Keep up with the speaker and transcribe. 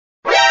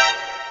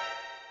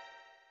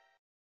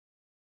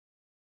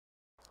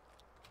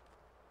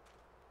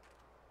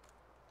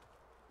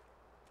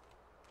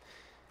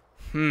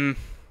I'm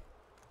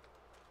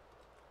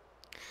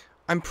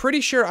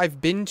pretty sure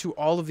I've been to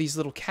all of these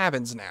little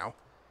cabins now.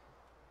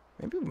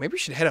 Maybe we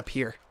should head up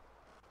here.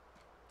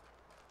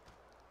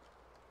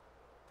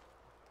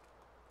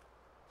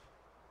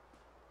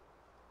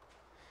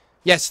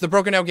 Yes, the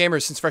Broken Down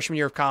Gamers since freshman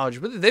year of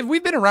college.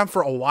 We've been around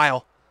for a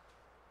while.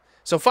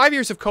 So 5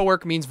 years of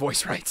co-work means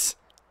voice rights.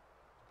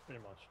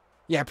 Pretty much.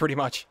 Yeah, pretty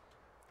much.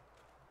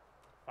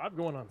 5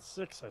 going on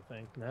 6, I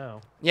think,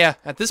 now. Yeah,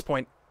 at this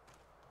point.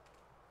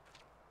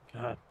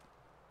 God.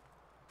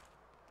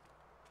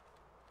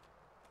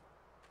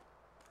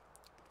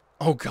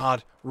 Oh,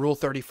 God. Rule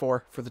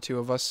 34 for the two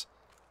of us.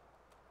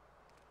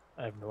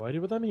 I have no idea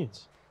what that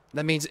means.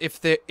 That means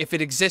if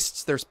it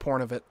exists, there's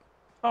porn of it.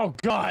 Oh,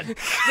 God.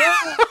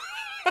 No!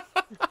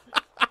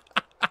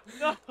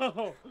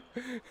 No!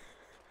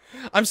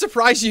 I'm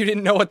surprised you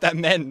didn't know what that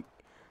meant.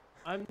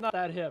 I'm not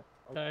that hip,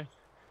 okay?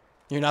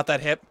 You're not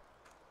that hip?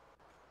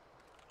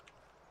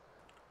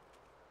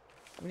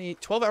 How many?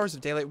 12 hours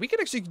of daylight. We could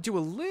actually do a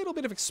little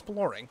bit of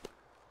exploring.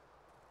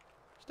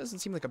 Which doesn't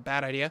seem like a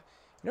bad idea.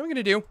 You know what I'm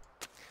going to do?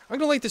 I'm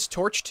going to light this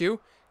torch,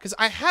 too. Because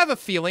I have a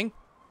feeling...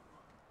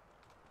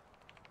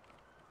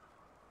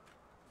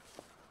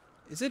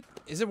 Is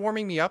it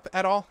warming me up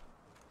at all?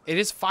 It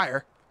is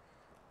fire.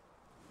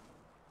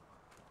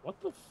 What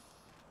the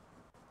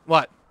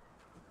What?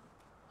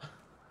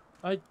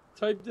 I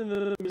typed in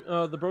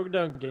the Broken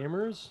Down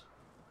Gamers.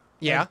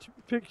 Yeah? And 2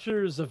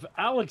 pictures of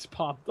Alex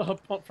popped up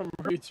from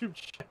her YouTube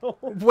channel.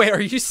 Wait, are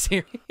you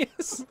serious?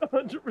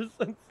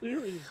 100%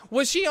 serious.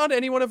 Was she on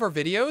any one of our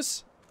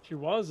videos? She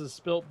was a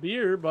spilt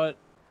beer, but...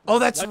 Oh,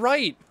 that's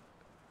right.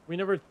 We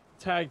never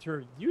tagged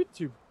her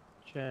YouTube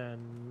channel.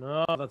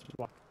 No, that's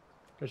why.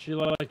 Because she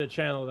liked the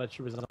channel that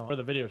she was on, or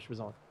the video she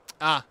was on.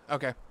 Ah,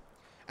 okay.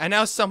 And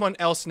now someone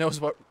else knows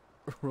what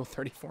Rule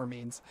 34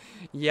 means.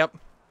 Yep.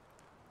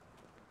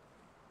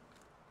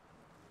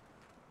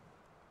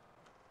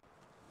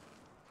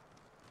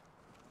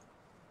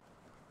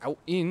 Out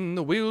in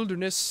the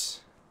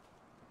wilderness.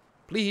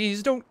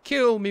 Please don't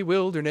kill me,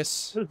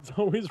 wilderness. It's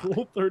always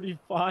Rule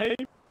 35.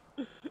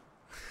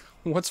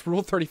 What's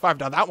Rule 35?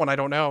 Now that one I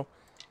don't know.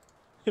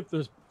 If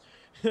there's...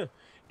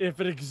 if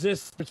it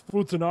exists, there's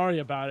Futanari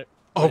about it.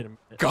 Oh,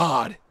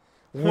 God.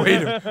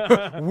 Wait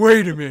a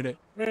wait a minute.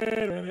 Wait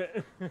a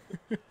minute.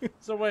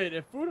 So wait,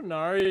 if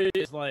Futanari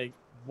is like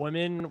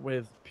women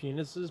with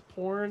penises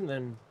porn,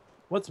 then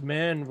what's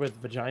man with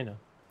vagina?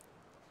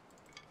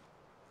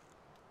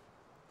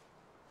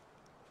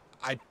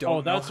 I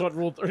don't know. Oh, that's what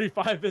Rule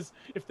 35 is.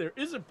 If there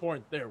isn't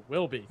porn, there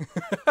will be.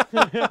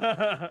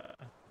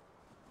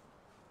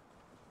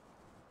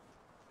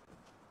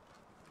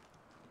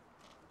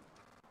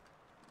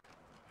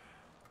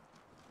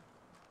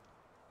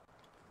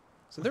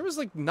 So there was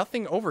like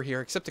nothing over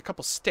here except a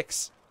couple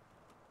sticks.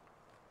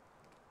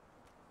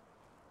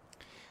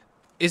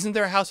 Isn't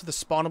there a house with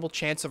a spawnable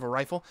chance of a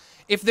rifle?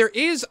 If there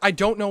is, I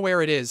don't know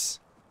where it is.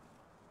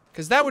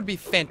 Because that would be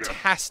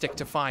fantastic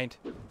to find.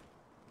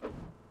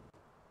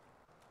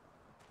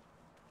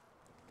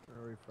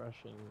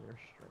 Refreshing your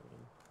stream.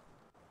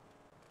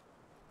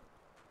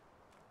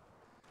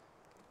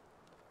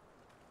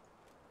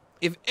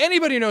 If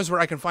anybody knows where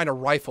I can find a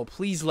rifle,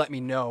 please let me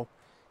know.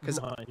 Because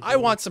I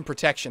want some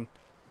protection.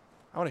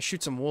 I want to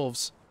shoot some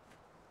wolves.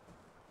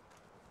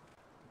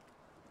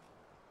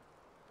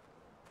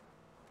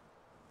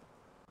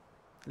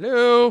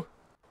 Hello?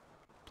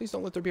 Please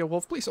don't let there be a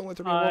wolf. Please don't let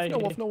there be a wolf. No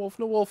wolf, no wolf,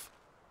 no wolf.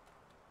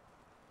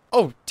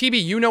 Oh,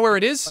 TB, you know where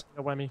it is?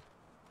 No, Wemmy.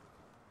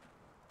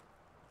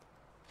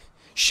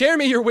 Share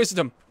me your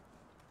wisdom.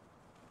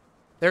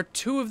 There are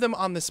 2 of them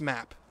on this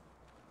map.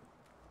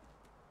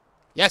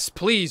 Yes,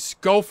 please,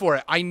 go for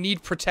it. I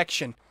need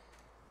protection.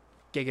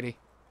 Giggity.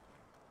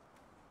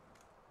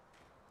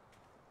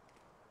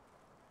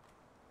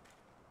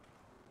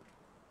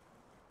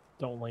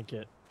 Don't link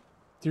it.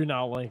 Do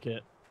not link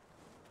it.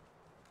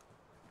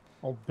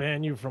 I'll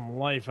ban you from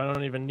life. I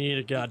don't even need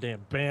a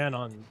goddamn ban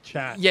on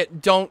chat. Yeah,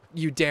 don't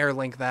you dare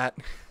link that.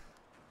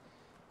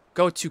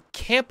 Go to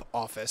camp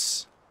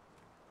office.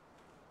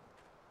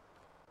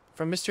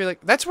 From Mystery Lake.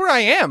 That's where I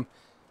am.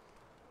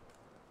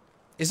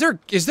 Is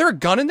there a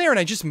gun in there and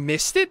I just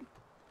missed it?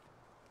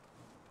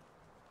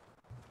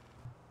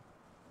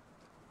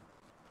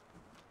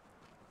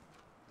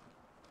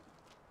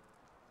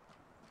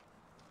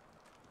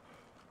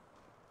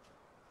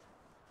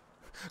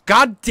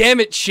 God damn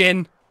it,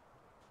 Shin.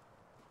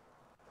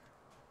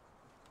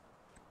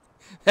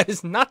 That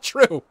is not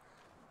true.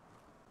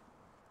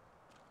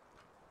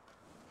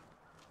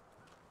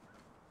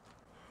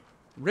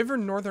 River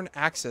Northern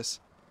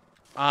Axis.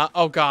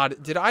 Oh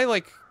God, did I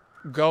like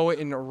go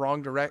in the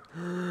wrong direct?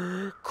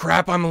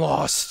 Crap, I'm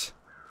lost.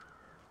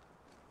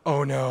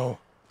 Oh no.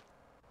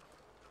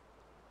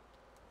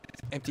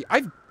 Empty.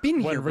 I've been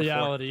here before. When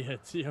reality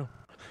hits you.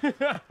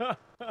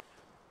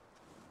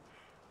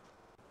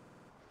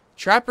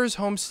 Trapper's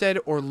Homestead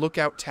or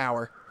Lookout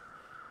Tower.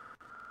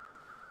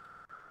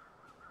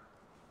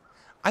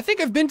 I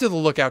think I've been to the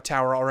Lookout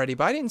Tower already,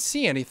 but I didn't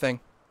see anything.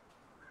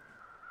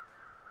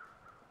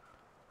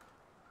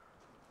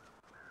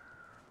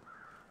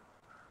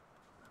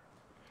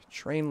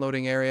 Train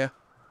loading area.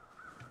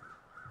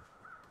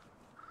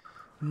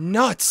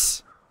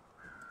 Nuts!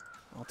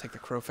 I'll take the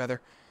crow feather.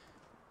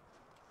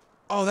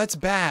 Oh, that's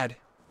bad.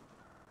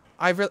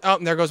 Oh,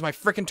 and there goes my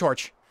frickin'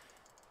 torch.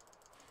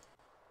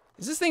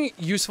 Is this thing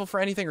useful for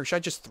anything, or should I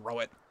just throw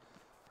it?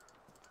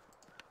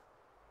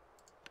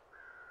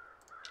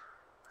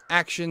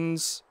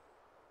 Actions.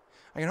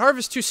 I can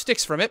harvest 2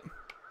 sticks from it.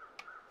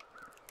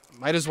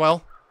 Might as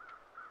well.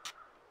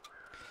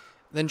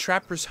 Then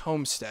Trapper's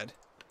Homestead.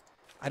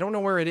 I don't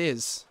know where it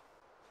is.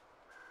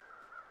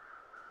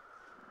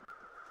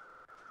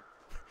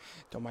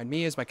 Don't mind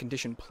me as my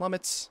condition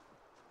plummets.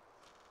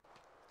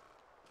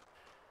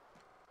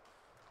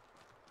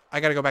 I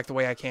gotta go back the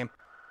way I came.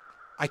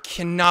 I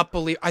cannot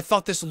believe... I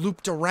thought this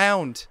looped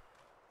around.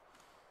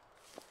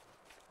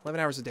 11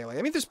 hours of daylight.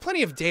 I mean, there's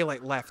plenty of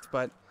daylight left,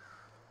 but...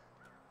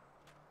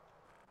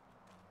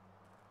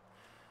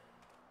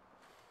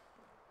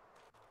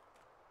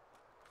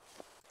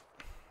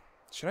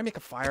 Should I make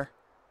a fire?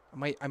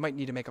 I might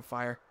need to make a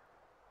fire.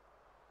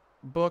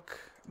 Book.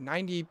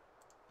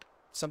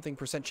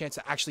 90-something% chance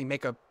to actually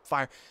make a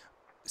fire.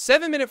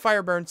 7-minute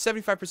fire burn.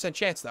 75%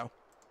 chance, though.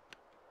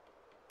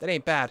 That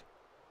ain't bad.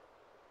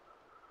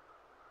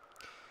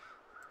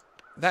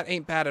 That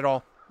ain't bad at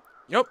all.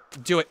 Nope,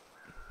 do it.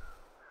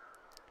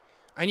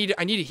 I need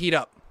to heat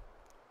up.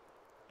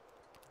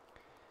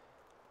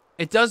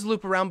 It does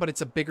loop around, but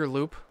it's a bigger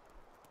loop.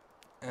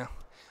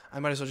 I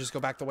might as well just go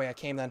back the way I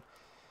came then.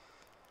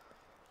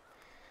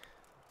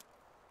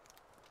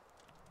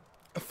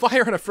 A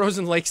fire on a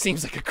frozen lake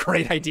seems like a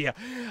great idea.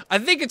 I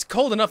think it's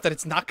cold enough that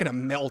it's not gonna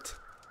melt.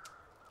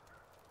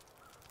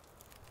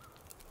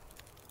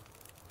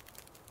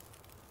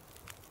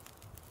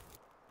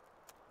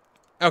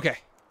 Okay.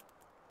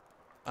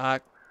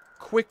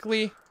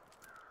 Quickly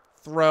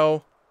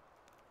throw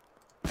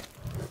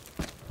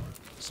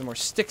some more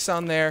sticks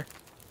on there.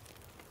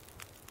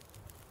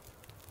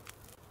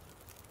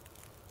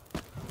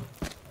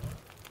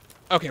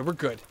 Okay, we're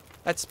good.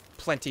 That's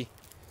plenty.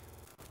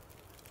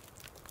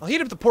 I'll heat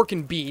up the pork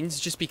and beans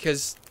just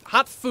because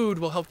hot food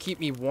will help keep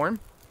me warm.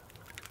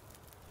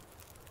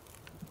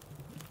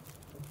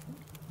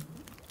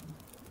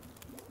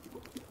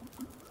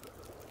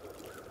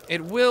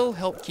 It will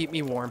help keep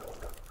me warm.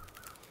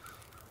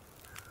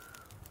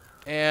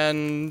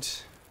 And...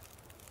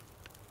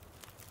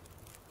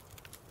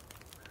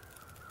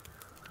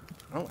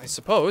 well, I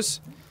suppose.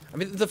 I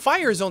mean, the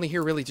fire is only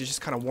here really to just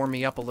kind of warm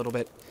me up a little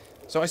bit.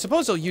 So I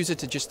suppose I'll use it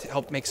to just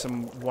help make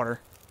some water.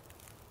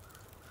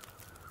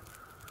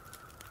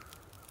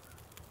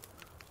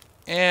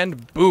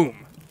 And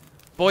boom.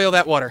 Boil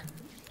that water.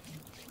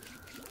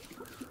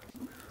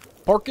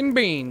 Pork and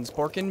beans,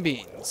 pork and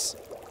beans.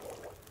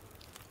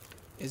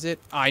 Is it?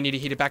 Oh, I need to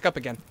heat it back up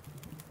again.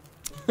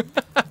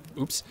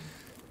 Oops.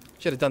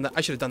 Should have done that.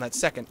 I should have done that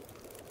second.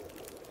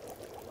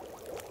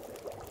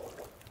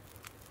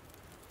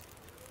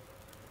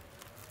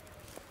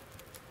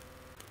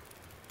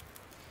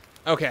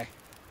 Okay.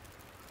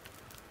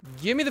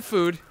 Give me the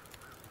food.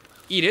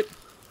 Eat it.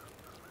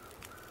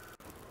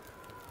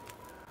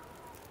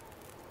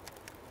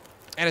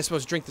 And I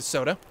suppose drink the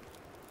soda.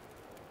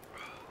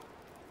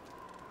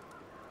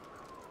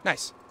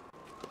 Nice.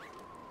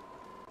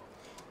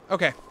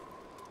 Okay.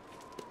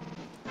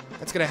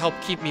 That's gonna help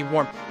keep me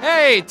warm.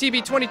 Hey,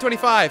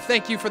 TB2025,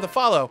 thank you for the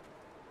follow.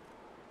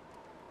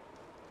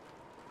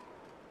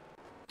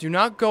 Do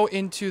not go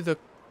into the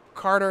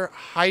Carter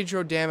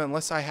Hydro Dam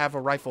unless I have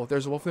a rifle.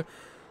 There's a wolf there.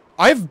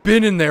 I've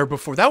been in there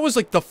before. That was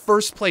like the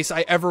first place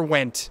I ever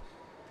went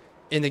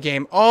in the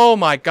game. Oh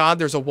my god,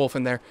 there's a wolf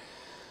in there.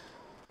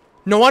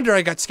 No wonder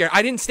I got scared.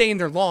 I didn't stay in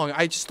there long.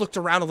 I just looked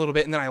around a little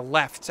bit and then I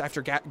left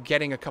after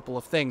getting a couple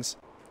of things.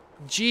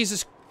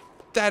 Jesus,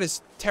 that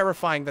is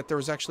terrifying that there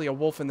was actually a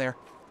wolf in there.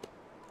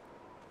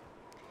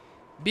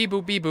 Beep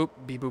boop, beep boop,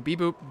 beep boop, beep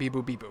boop, beep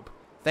boop, beep boop.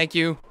 Thank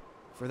you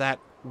for that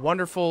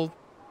wonderful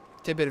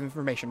tidbit of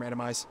information,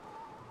 Randomize.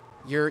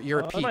 You're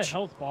a peach. My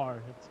health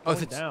bar. It's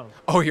going down.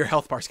 Oh, your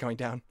health bar's going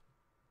down.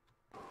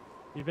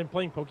 You've been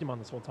playing Pokemon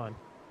this whole time.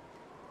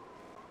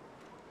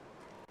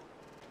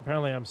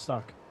 Apparently, I'm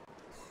stuck.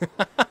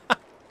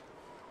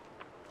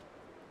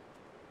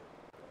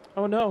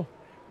 Oh no!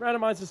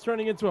 Randomize is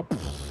turning into a.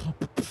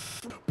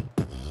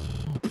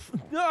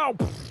 No.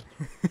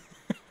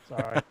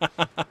 Sorry.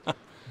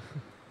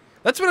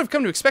 That's what I've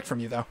come to expect from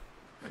you, though.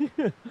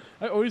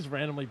 I always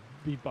randomly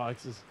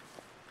beatboxes.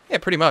 Yeah,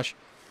 pretty much.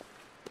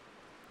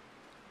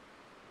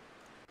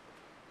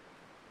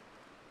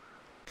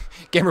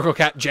 Gamer Girl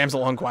Cat jams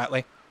along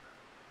quietly.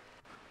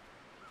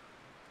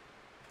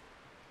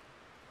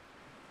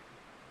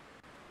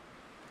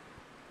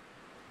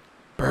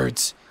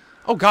 Birds.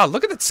 Oh god,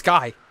 look at that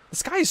sky. The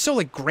sky is so,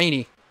 like,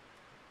 grainy.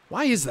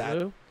 Why is that?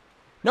 Blue?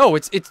 No,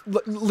 it's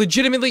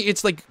legitimately,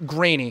 it's, like,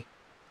 grainy.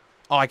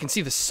 Oh, I can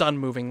see the sun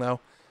moving,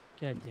 though.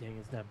 God dang,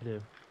 it's not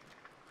blue.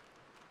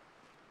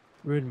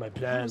 Ruined my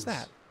plans. What was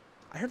that?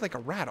 I heard, like, a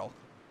rattle.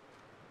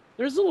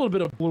 There's a little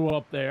bit of blue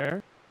up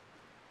there.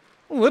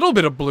 A little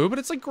bit of blue, but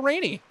it's, like,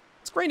 grainy.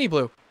 It's grainy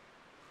blue.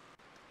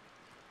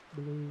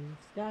 Blue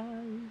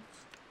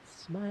skies,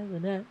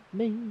 smiling at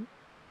me.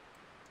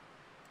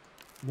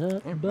 Yeah,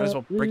 might as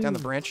well break down the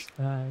branch.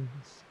 Eyes.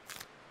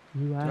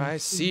 You I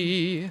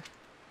see.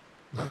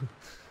 Might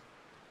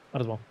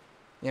as well.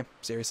 Yeah,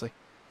 seriously.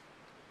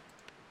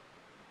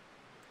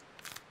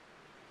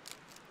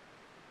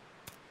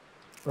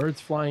 Birds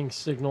flying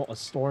signal a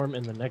storm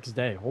in the next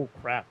day. Oh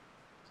crap.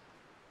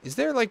 Is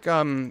there like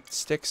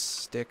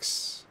sticks?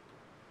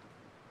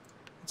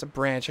 It's a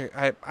branch.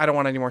 I don't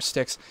want any more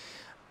sticks.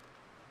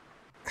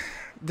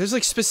 There's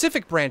like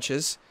specific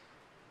branches,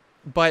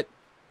 but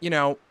you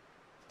know,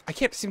 I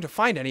can't seem to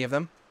find any of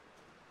them.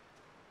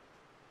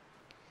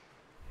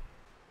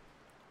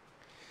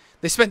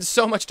 They spent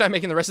so much time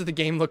making the rest of the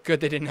game look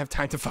good, they didn't have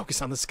time to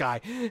focus on the sky.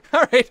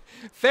 Alright,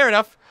 fair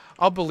enough.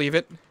 I'll believe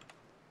it.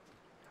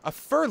 A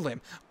fir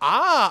limb.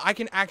 Ah, I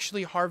can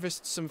actually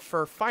harvest some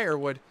fir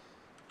firewood.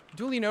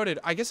 Duly noted.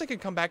 I guess I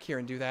could come back here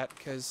and do that,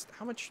 because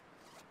how much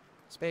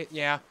space?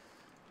 Yeah.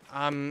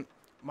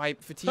 My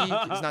fatigue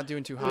is not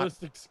doing too hot.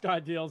 Realistic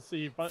Sky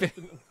DLC,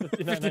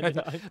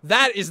 $59.99.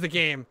 That is the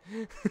game.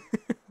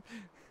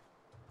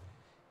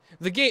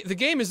 The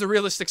game is the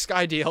Realistic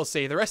Sky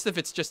DLC. The rest of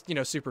it's just, you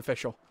know,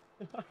 superficial.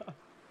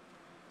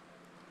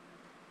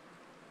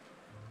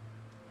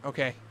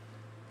 Okay.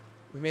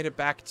 We made it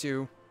back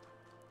to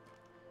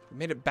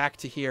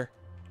here.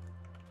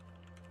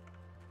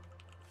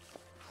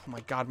 Oh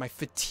my god, my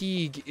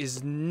fatigue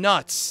is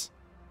nuts.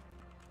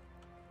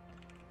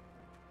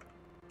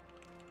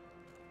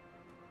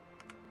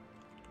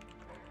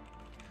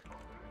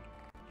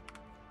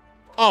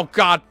 Oh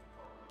god.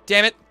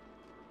 Damn it.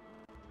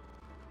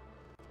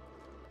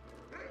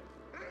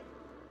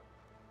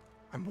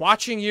 I'm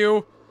watching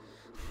you.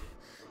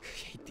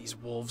 I hate these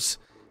wolves.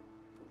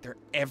 They're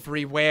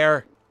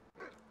everywhere.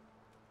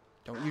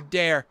 Don't you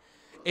dare.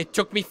 It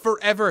took me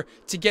forever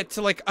to get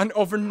to like an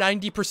over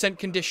 90%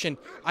 condition.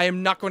 I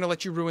am not going to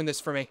let you ruin this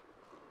for me.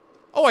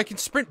 Oh, I can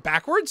sprint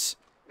backwards?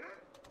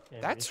 Yeah,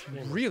 That's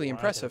really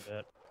impressive.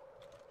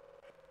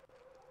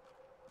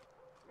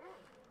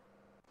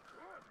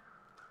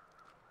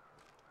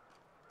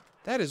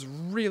 That is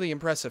really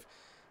impressive.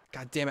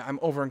 God damn it, I'm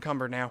over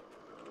encumbered now.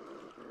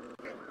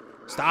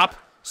 Stop!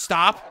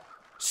 Stop!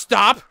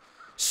 Stop!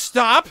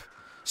 Stop!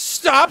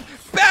 Stop!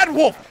 Bad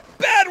wolf!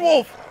 Bad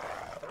wolf!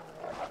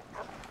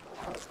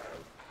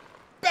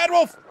 Bad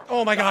wolf!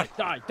 Oh my god!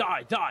 Die!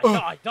 Die!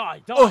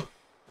 Oh!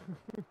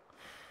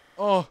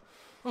 Oh!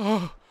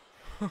 Oh!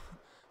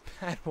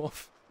 Bad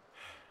wolf.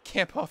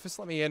 Camp office,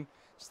 let me in.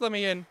 Just let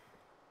me in.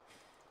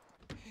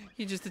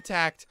 He just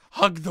attacked.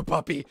 Hug the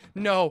puppy.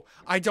 No,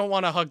 I don't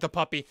want to hug the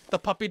puppy. The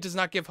puppy does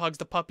not give hugs.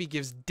 The puppy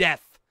gives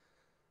death.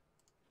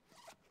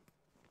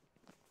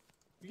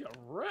 You got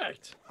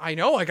wrecked. I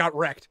know I got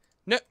wrecked.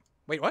 No,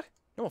 wait, what?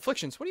 No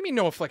afflictions? What do you mean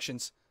no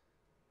afflictions?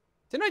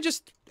 Didn't I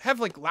just have,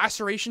 like,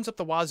 lacerations up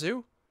the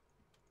wazoo?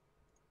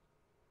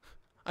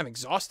 I'm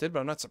exhausted, but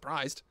I'm not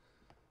surprised.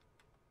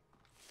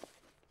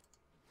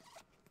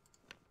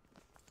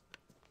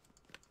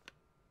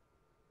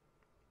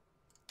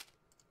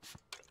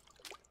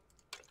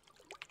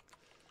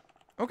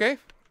 Okay.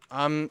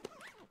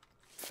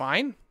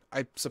 Fine,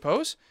 I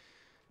suppose.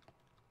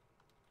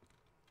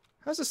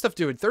 How's this stuff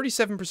doing?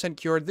 37%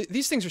 cured.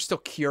 These things are still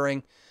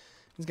curing.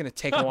 It's gonna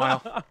take a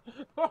while.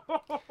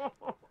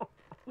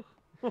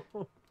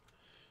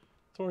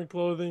 Torn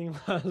clothing,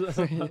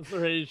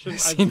 laceration.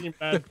 I've seen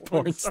bad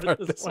porn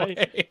start this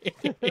way.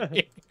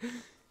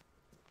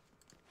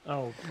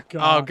 Oh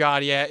god. Oh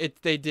god, yeah.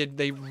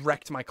 They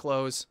wrecked my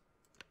clothes.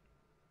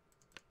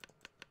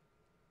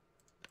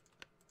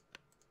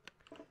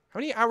 How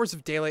many hours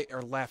of daylight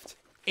are left?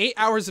 8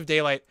 hours of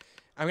daylight.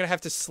 I'm gonna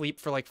have to sleep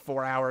for like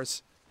 4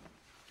 hours.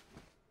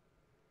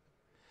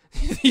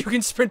 You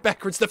can sprint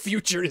backwards. The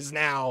future is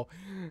now.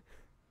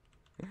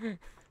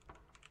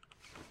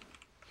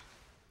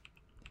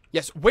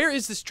 Yes, where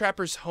is this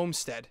trapper's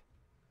homestead?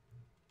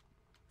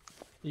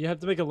 You have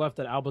to make a left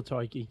at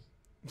Albatoiki.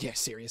 Yeah,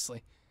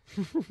 seriously.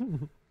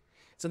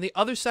 It's on the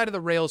other side of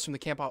the rails from the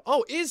camp.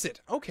 Oh, is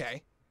it?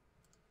 Okay.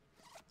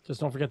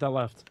 Just don't forget that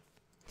left.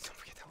 Don't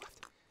forget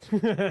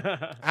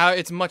that left.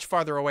 It's much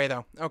farther away,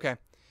 though. Okay.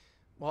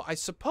 Well, I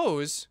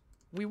suppose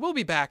we will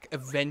be back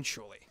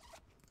eventually.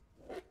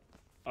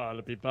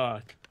 I'll be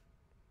back.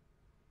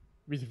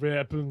 With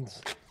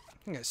weapons.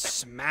 I'm gonna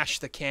smash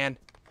the can.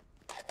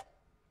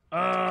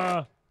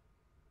 Welcome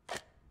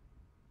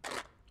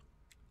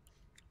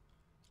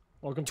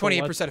to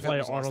 28% of it play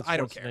was Arnold lost. I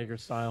don't care. Schwarzenegger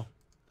style.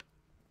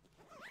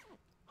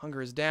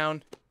 Hunger is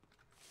down.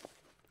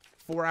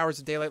 4 hours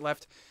of daylight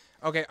left.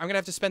 Okay, I'm gonna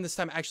have to spend this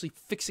time actually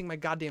fixing my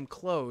goddamn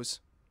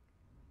clothes.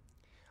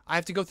 I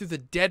have to go through the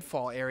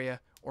deadfall area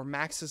or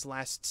Max's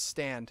last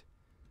stand.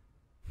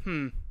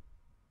 One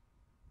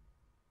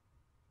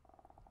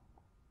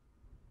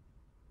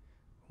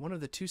of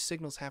the two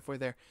signals halfway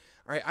there.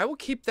 All right, I will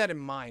keep that in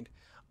mind.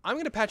 I'm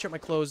going to patch up my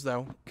clothes,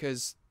 though,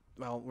 because,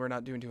 well, we're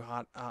not doing too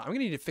hot. I'm going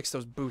to need to fix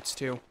those boots,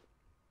 too.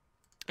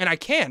 And I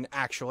can,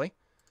 actually.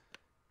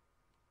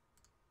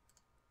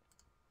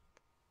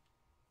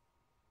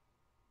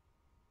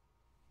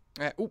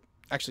 Ooh,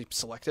 actually,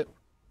 select it.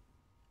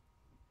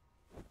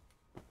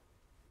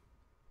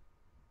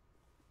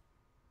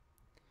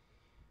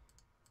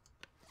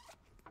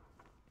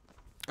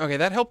 Okay,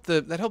 that helped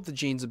the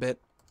jeans a bit.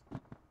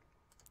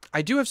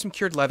 I do have some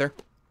cured leather.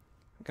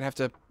 I'm gonna have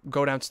to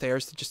go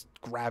downstairs to just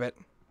grab it.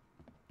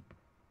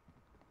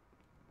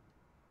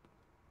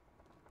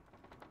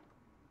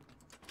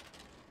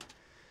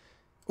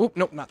 Oop,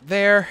 nope, not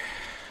there.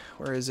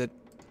 Where is it?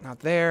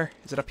 Not there.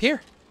 Is it up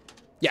here?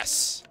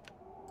 Yes.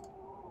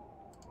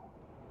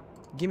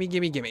 Gimme,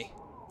 gimme, gimme.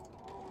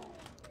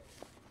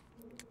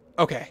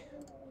 Okay.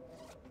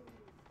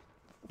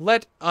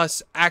 Let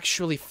us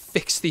actually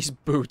fix these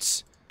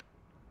boots.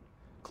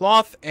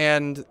 Cloth,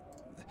 and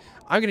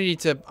I'm gonna need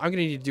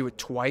to do it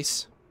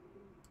twice.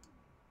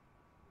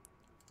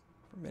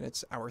 4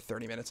 minutes, hour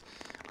 30 minutes.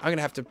 I'm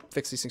gonna have to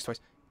fix these things twice.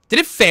 Did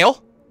it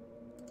fail?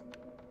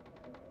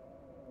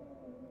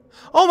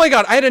 Oh my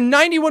god, I had a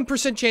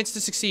 91% chance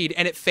to succeed,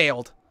 and it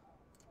failed.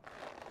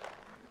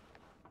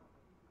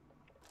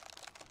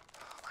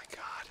 Oh my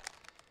god.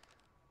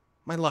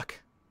 My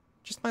luck.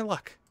 Just my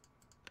luck.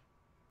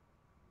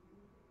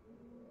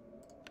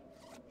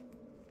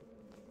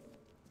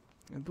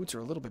 The boots are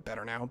a little bit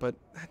better now, but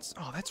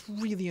that's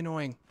really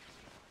annoying.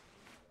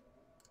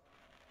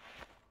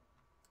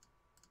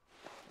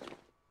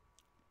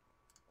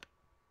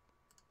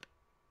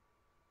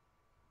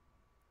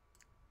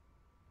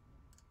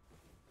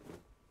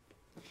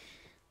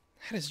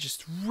 That is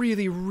just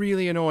really,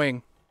 really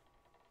annoying.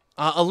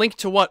 A link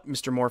to what,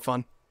 Mr. More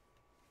Fun?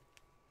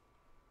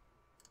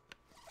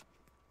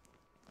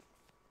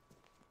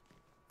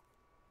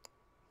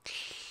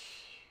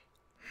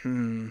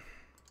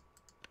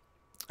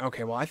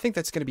 Okay, well, I think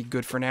that's going to be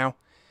good for now.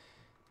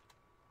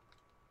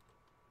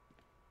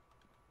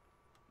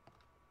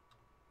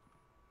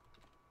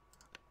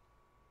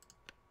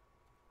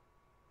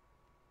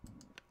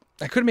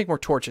 I could make more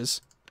torches.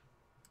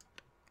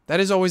 That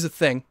is always a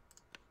thing.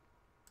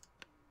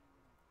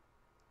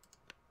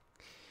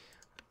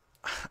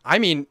 I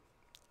mean,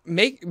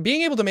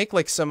 being able to make,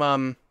 like,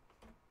 some,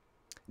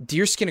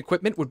 deerskin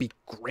equipment would be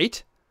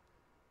great.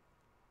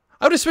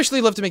 I would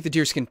especially love to make the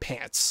deerskin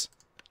pants.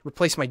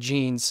 Replace my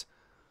jeans.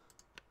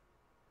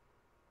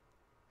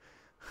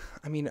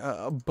 I mean,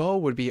 a bow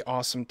would be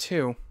awesome,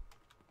 too.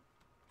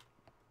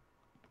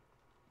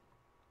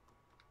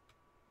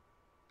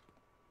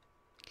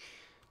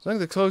 As long as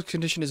the clothes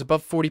condition is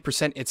above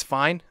 40%, it's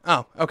fine.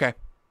 Oh, okay.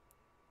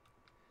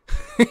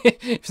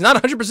 If it's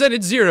not 100%,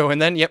 it's 0. And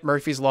then, yep,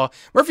 Murphy's Law.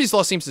 Murphy's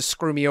Law seems to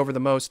screw me over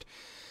the most.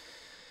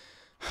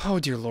 Oh,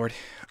 dear Lord.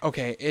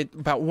 Okay,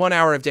 about 1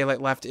 hour of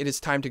daylight left. It is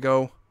time to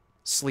go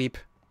sleep.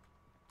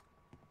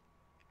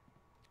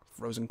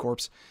 Frozen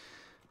corpse.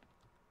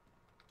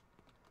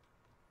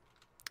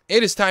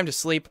 It is time to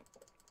sleep.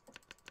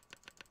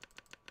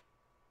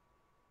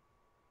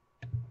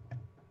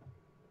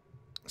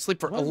 Sleep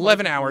for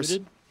 11 hours.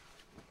 Muted?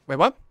 Wait,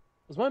 what?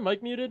 Was my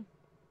mic muted?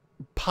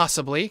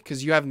 Possibly,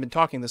 because you haven't been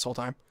talking this whole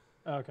time.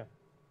 Oh, okay.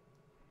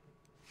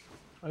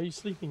 Are you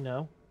sleeping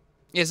now?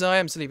 Yes, I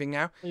am sleeping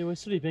now. Are you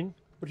sleeping?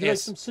 Would you like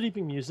some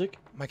sleeping music?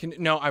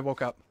 No, I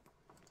woke up.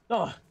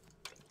 Oh.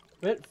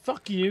 Wait,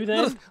 fuck you,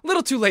 then.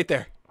 Little too late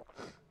there.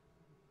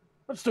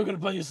 I'm still gonna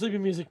play you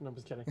sleeping music. No, I'm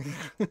just kidding.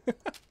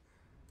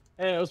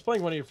 Hey, I was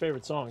playing one of your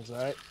favorite songs,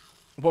 alright?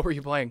 What were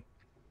you playing?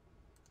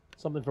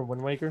 Something from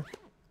Wind Waker.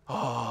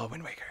 Oh,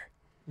 Wind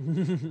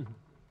Waker.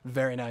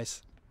 Very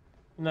nice.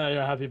 No,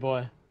 you're a happy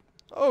boy.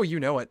 Oh, you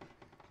know it.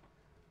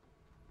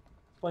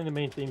 Playing the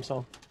main theme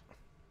song.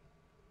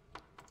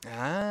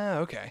 Ah,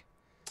 okay.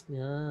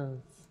 Yeah.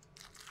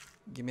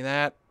 Give me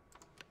that.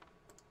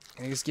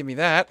 I guess give me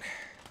that.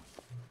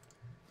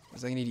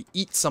 Because I need to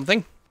eat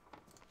something.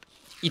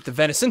 Eat the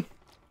venison.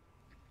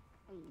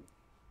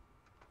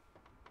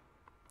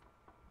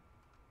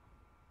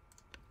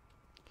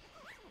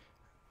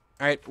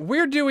 Alright,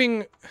 we're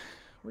doing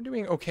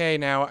okay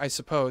now, I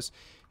suppose.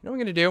 You know what I'm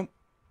gonna do?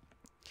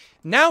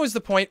 Now is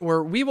the point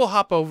where we will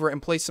hop over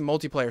and play some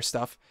multiplayer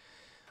stuff.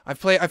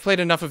 I've played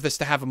enough of this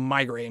to have a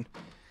migraine.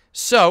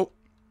 So,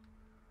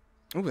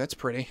 ooh, that's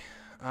pretty.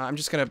 I'm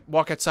just gonna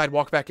walk outside,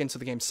 walk back in so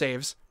the game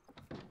saves.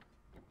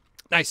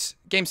 Nice,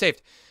 game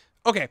saved.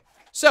 Okay,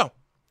 so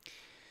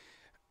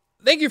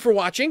thank you for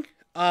watching.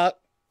 The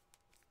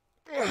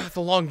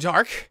Long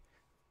Dark.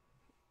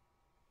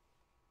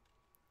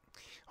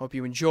 Hope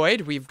you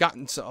enjoyed. We've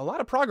gotten a lot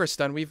of progress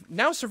done. We've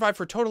now survived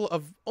for a total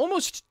of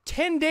almost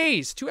 10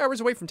 days. 2 hours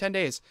away from 10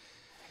 days.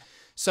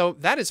 So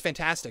that is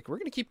fantastic. We're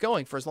going to keep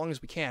going for as long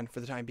as we can for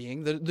the time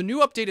being. The new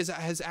update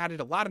has added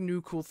a lot of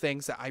new cool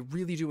things that I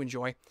really do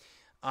enjoy.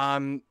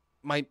 And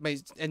they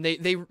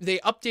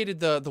updated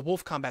the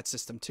wolf combat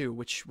system too,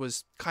 which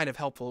was kind of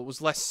helpful. It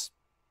was less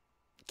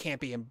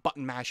campy and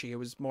button mashy. It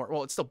was more,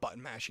 well, it's still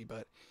button mashy,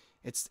 but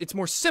it's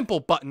more simple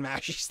button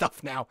mashy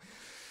stuff now.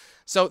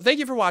 So thank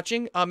you for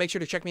watching. Make sure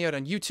to check me out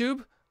on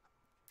YouTube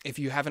if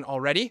you haven't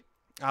already.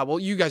 Well,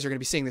 you guys are going to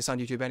be seeing this on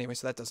YouTube anyway,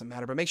 so that doesn't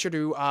matter. But make sure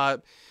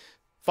to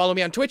follow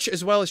me on Twitch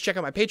as well as check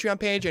out my Patreon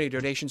page. Any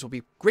donations will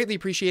be greatly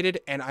appreciated,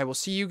 and I will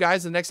see you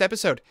guys in the next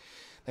episode.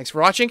 Thanks for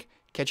watching.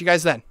 Catch you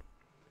guys then.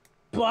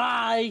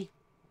 Bye.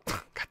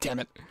 God damn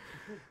it.